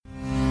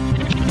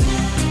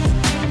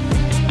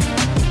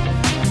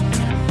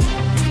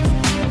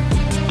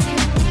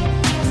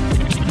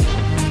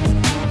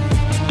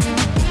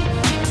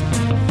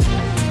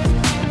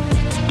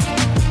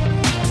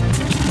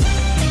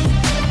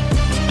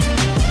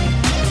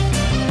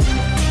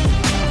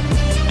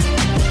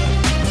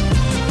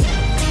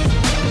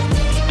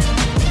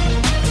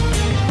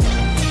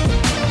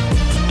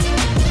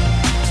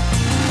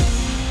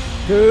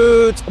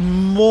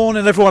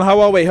Morning everyone, how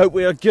are we? Hope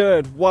we are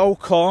good.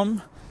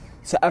 Welcome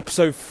to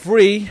episode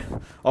 3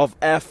 of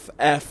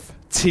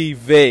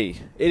FFTV.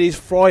 It is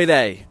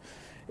Friday.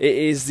 It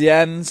is the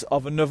end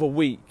of another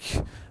week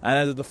and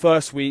end of the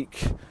first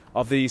week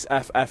of these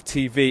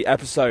FFTV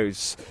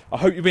episodes. I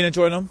hope you've been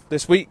enjoying them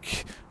this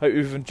week. Hope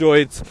you've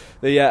enjoyed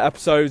the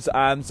episodes,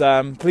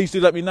 and please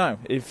do let me know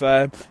if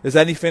there's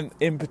anything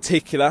in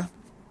particular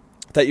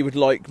that you would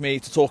like me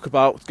to talk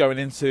about going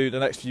into the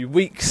next few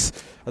weeks.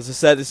 As I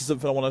said, this is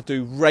something I want to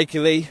do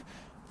regularly.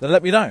 Then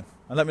let me know,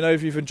 and let me know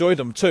if you've enjoyed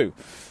them too.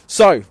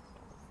 So,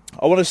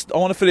 I want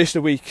to finish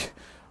the week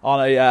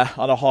on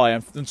a high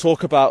and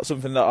talk about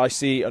something that I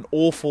see an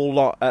awful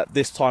lot at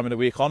this time of the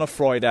week on a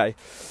Friday,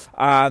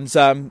 and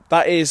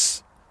that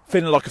is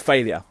feeling like a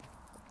failure.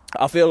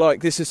 I feel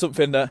like this is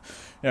something that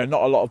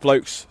not a lot of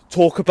blokes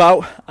talk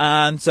about,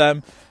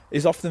 and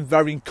is often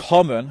very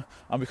common,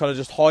 and we kind of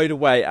just hide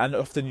away and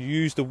often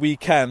use the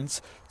weekend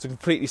to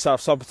completely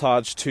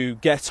self-sabotage to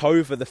get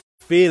over the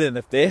feeling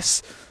of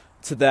this,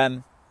 to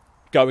then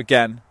go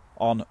again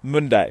on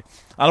Monday.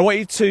 And I want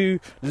you to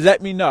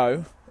let me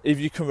know if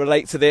you can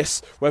relate to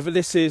this, whether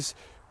this is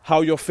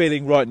how you're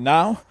feeling right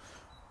now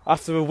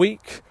after a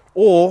week,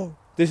 or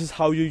this is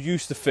how you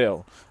used to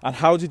feel, and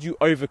how did you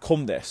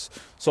overcome this.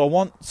 So I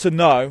want to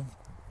know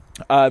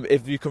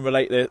if you can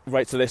relate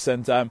to this,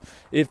 and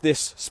if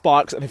this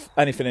sparks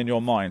anything in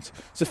your mind.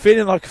 So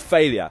feeling like a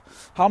failure.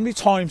 How many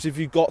times have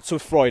you got to a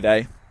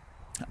Friday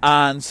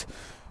and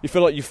you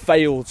feel like you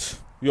failed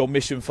your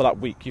mission for that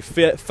week? You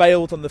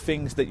failed on the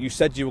things that you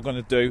said you were going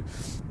to do,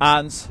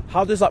 and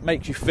how does that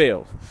make you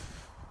feel?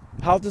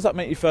 How does that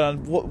make you feel,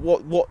 and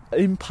what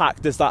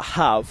impact does that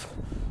have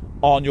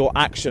on your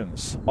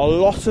actions? A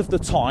lot of the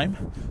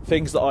time,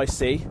 things that I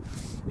see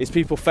is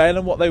people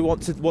failing what they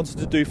wanted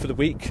to do for the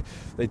week.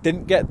 They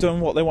didn't get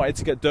done what they wanted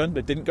to get done.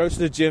 They didn't go to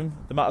the gym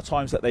the amount of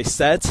times that they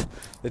said.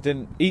 They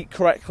didn't eat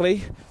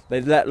correctly. They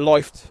let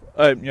life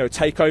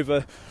take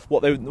over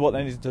what they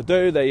needed to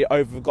do. They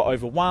got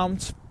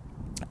overwhelmed,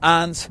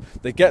 and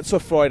they get to a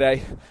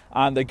Friday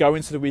and they go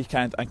into the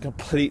weekend and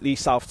completely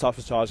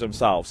self-sabotage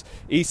themselves,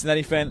 eating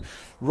anything,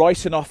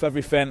 writing off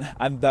everything,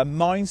 and their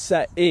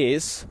mindset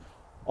is,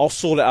 I'll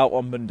sort it out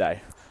on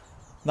Monday.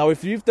 Now,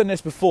 if you've done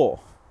this before,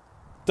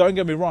 don't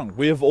get me wrong,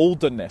 we have all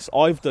done this.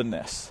 I've done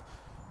this.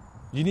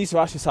 You need to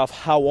ask yourself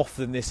how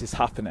often this is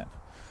happening,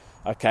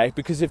 okay?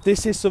 Because if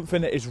this is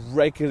something that is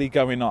regularly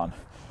going on,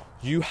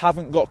 you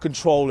haven't got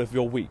control of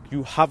your week.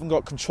 You haven't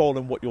got control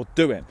in what you're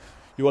doing.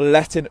 You are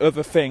letting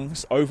other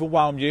things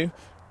overwhelm you,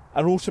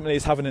 and ultimately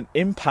it's having an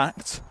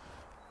impact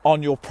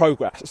on your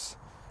progress.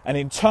 And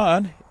in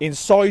turn,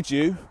 inside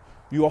you,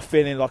 you are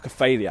feeling like a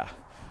failure.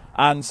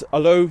 And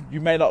although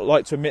you may not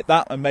like to admit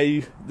that, and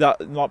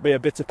that might be a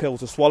bitter pill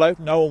to swallow,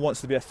 no one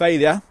wants to be a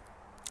failure,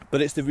 but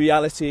it's the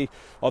reality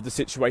of the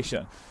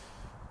situation.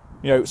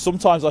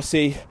 Sometimes I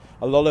see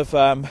a lot of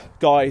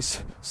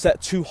guys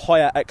set too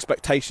higher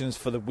expectations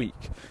for the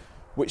week,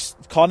 which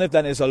kind of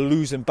then is a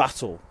losing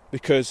battle,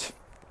 because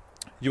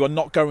you are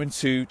not going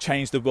to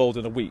change the world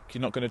in a week.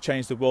 You're not going to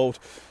change the world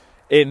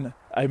in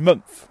a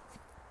month.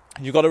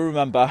 You've got to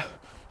remember,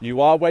 you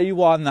are where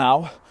you are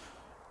now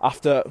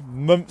after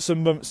months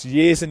and months,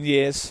 years and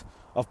years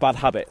of bad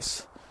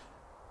habits.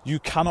 You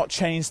cannot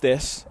change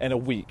this in a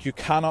week. You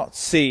cannot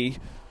see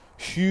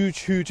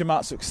huge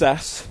amounts of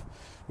success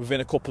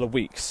within a couple of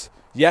weeks.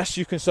 Yes,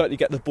 you can certainly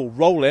get the ball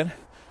rolling,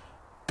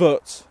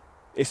 but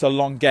it's a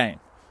long game.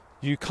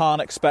 You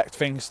can't expect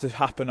things to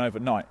happen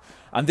overnight.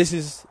 And this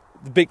is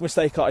the big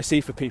mistake that I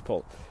see for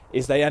people,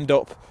 is they end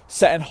up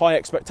setting high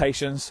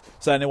expectations,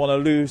 saying they want to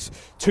lose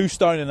 2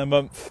 stone in a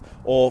month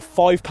or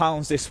 5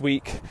 pounds this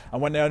week,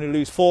 and when they only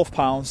lose 4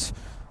 pounds,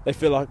 they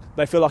feel like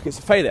it's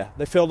a failure.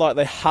 They feel like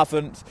they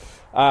haven't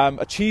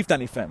achieved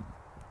anything.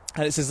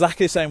 And it's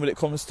exactly the same when it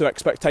comes to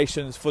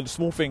expectations for the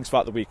small things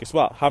throughout the week as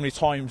well. How many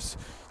times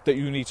that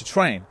you need to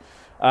train,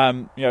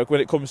 when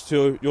it comes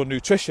to your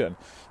nutrition,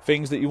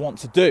 things that you want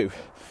to do.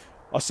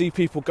 I see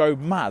people go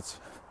mad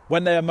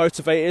when they are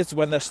motivated,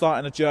 when they're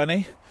starting a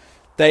journey.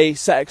 They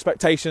set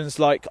expectations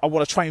like, I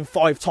want to train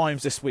 5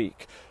 times this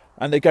week,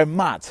 and they go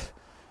mad.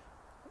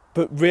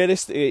 But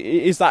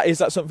realistically, is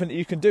that something that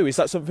you can do? Is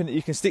that something that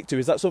you can stick to?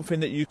 Is that something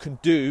that you can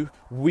do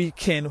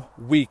week in,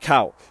 week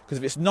out? Because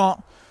if it's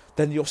not,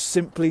 then you're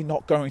simply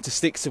not going to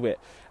stick to it,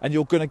 and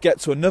you're going to get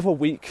to another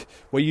week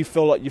where you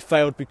feel like you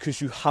failed because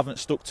you haven't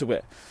stuck to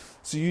it.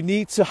 So you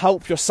need to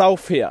help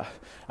yourself here.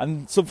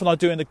 And something I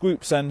do in the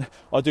groups and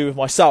I do with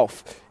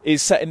myself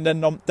is setting the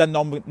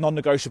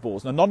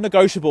non-negotiables. The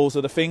non-negotiables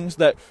are the things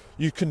that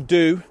you can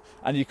do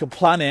and you can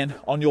plan in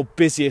on your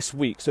busiest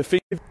week. So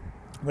think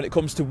when it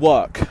comes to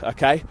work,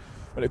 okay?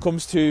 When it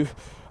comes to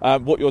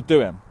what you're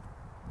doing,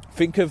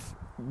 think of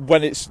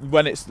when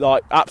it's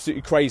like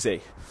absolutely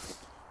crazy.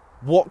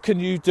 What can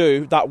you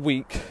do that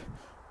week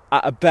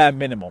at a bare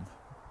minimum?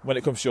 When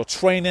it comes to your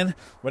training,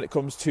 when it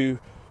comes to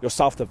your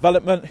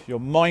self-development, your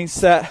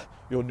mindset,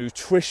 your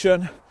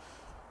nutrition,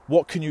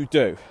 what can you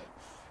do?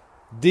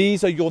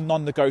 These are your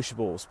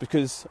non-negotiables,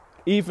 because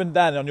even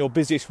then on your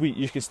busiest week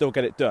you can still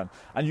get it done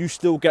and you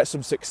still get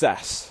some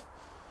success.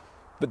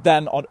 But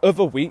then on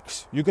other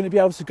weeks, you're going to be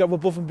able to go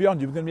above and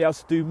beyond. You're going to be able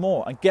to do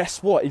more. And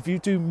guess what? If you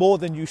do more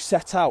than you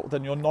set out,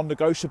 than your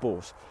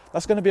non-negotiables,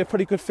 that's going to be a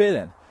pretty good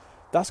feeling.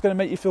 That's going to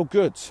make you feel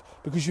good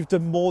because you've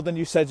done more than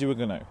you said you were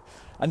going to.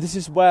 And this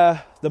is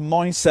where the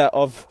mindset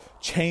of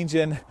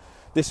changing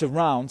this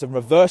around and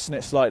reversing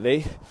it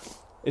slightly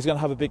is going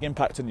to have a big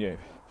impact on you.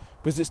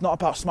 Because it's not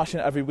about smashing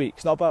it every week.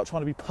 It's not about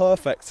trying to be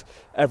perfect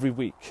every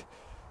week.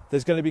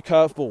 There's going to be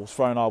curveballs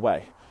thrown our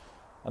way.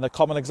 And a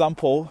common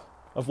example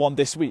of one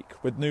this week,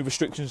 with new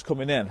restrictions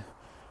coming in,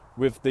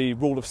 with the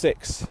rule of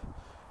 6.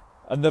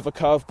 Another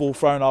curveball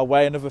thrown our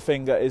way, another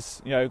thing that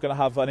is, going to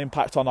have an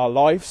impact on our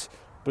lives.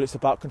 But it's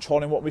about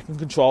controlling what we can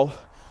control,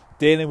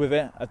 dealing with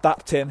it,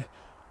 adapting,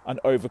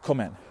 and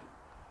overcoming.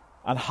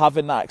 And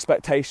having that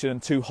expectation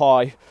too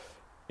high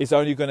is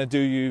only going to do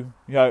you,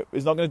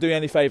 it's not going to do you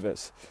any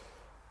favours.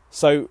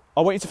 So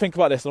I want you to think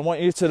about this, and I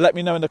want you to let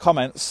me know in the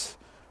comments,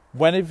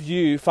 when have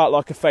you felt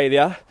like a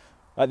failure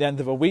at the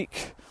end of a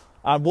week,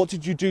 and what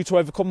did you do to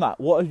overcome that?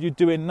 What are you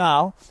doing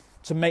now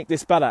to make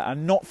this better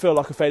and not feel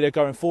like a failure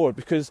going forward?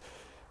 Because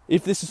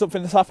if this is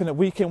something that's happening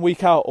week in,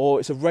 week out, or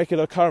it's a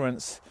regular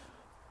occurrence,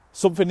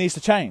 something needs to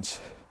change.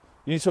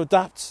 You need to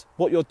adapt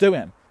what you're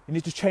doing. You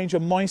need to change your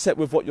mindset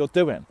with what you're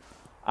doing.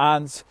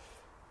 And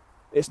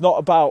it's not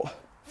about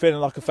feeling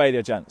like a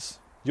failure, gents.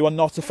 You are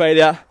not a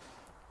failure,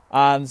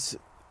 and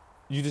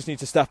you just need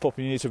to step up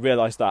and you need to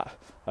realise that,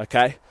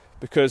 okay?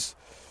 Because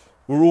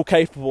we're all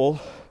capable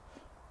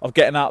of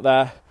getting out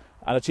there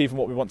and achieving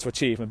what we want to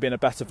achieve and being a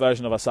better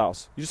version of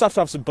ourselves. You just have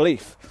to have some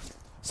belief,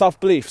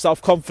 self-belief,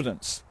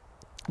 self-confidence.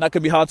 And that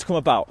can be hard to come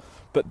about,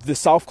 but the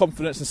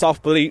self-confidence and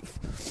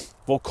self-belief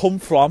will come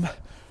from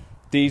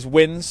these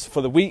wins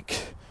for the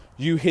week,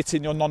 you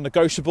hitting your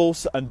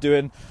non-negotiables and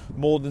doing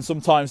more than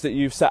sometimes that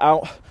you've set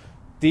out.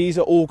 These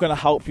are all going to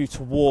help you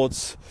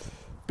towards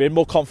being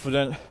more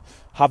confident,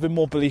 having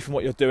more belief in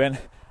what you're doing,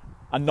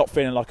 and not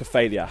feeling like a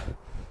failure.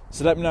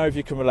 So let me know if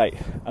you can relate,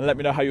 and let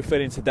me know how you're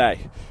feeling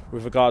today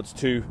with regards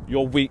to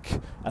your week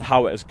and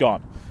how it has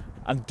gone.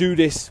 And do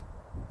this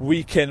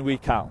week in,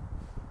 week out.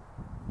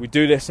 We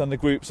do this on the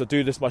groups, I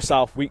do this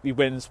myself, weekly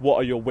wins. What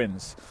are your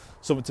wins?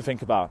 Something to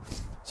think about.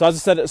 So as I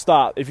said at the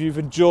start, if you've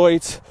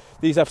enjoyed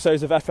these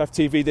episodes of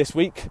FFTV this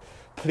week,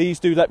 please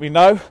do let me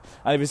know.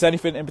 And if there's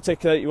anything in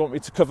particular that you want me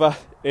to cover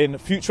in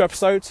future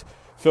episodes,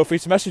 feel free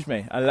to message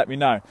me and let me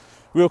know.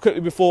 Real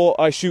quickly before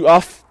I shoot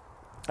off,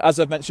 as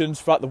I've mentioned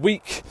throughout the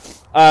week,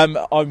 I'm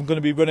going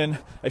to be running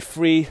a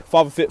free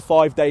Father Fit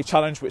 5-day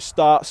challenge, which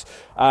starts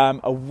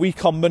a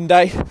week on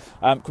Monday,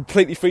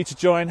 completely free to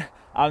join.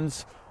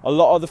 And a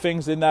lot of the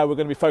things in there, we're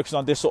going to be focusing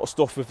on this sort of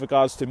stuff with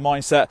regards to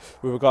mindset,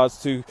 with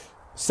regards to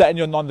setting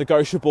your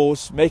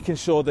non-negotiables, making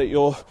sure that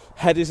your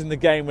head is in the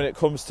game when it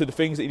comes to the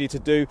things that you need to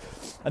do,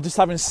 and just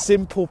having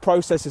simple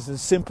processes and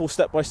simple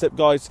step-by-step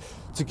guides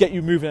to get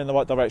you moving in the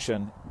right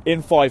direction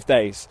in 5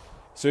 days.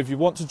 So if you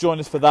want to join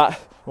us for that,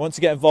 want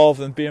to get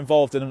involved and be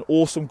involved in an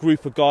awesome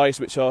group of guys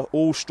which are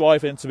all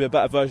striving to be a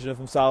better version of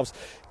themselves,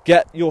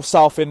 get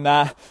yourself in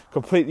there,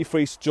 completely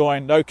free to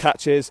join, no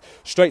catches,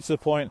 straight to the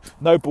point,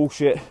 no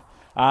bullshit,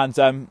 and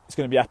it's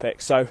going to be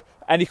epic. So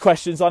any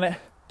questions on it,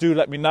 do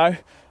let me know.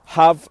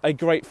 Have a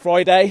great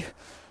Friday.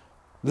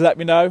 Let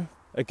me know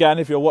again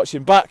if you're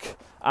watching back,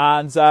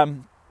 and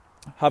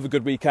have a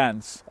good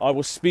weekend. I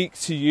will speak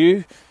to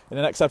you in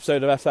the next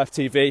episode of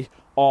FFTV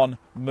on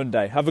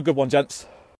Monday. Have a good one, gents.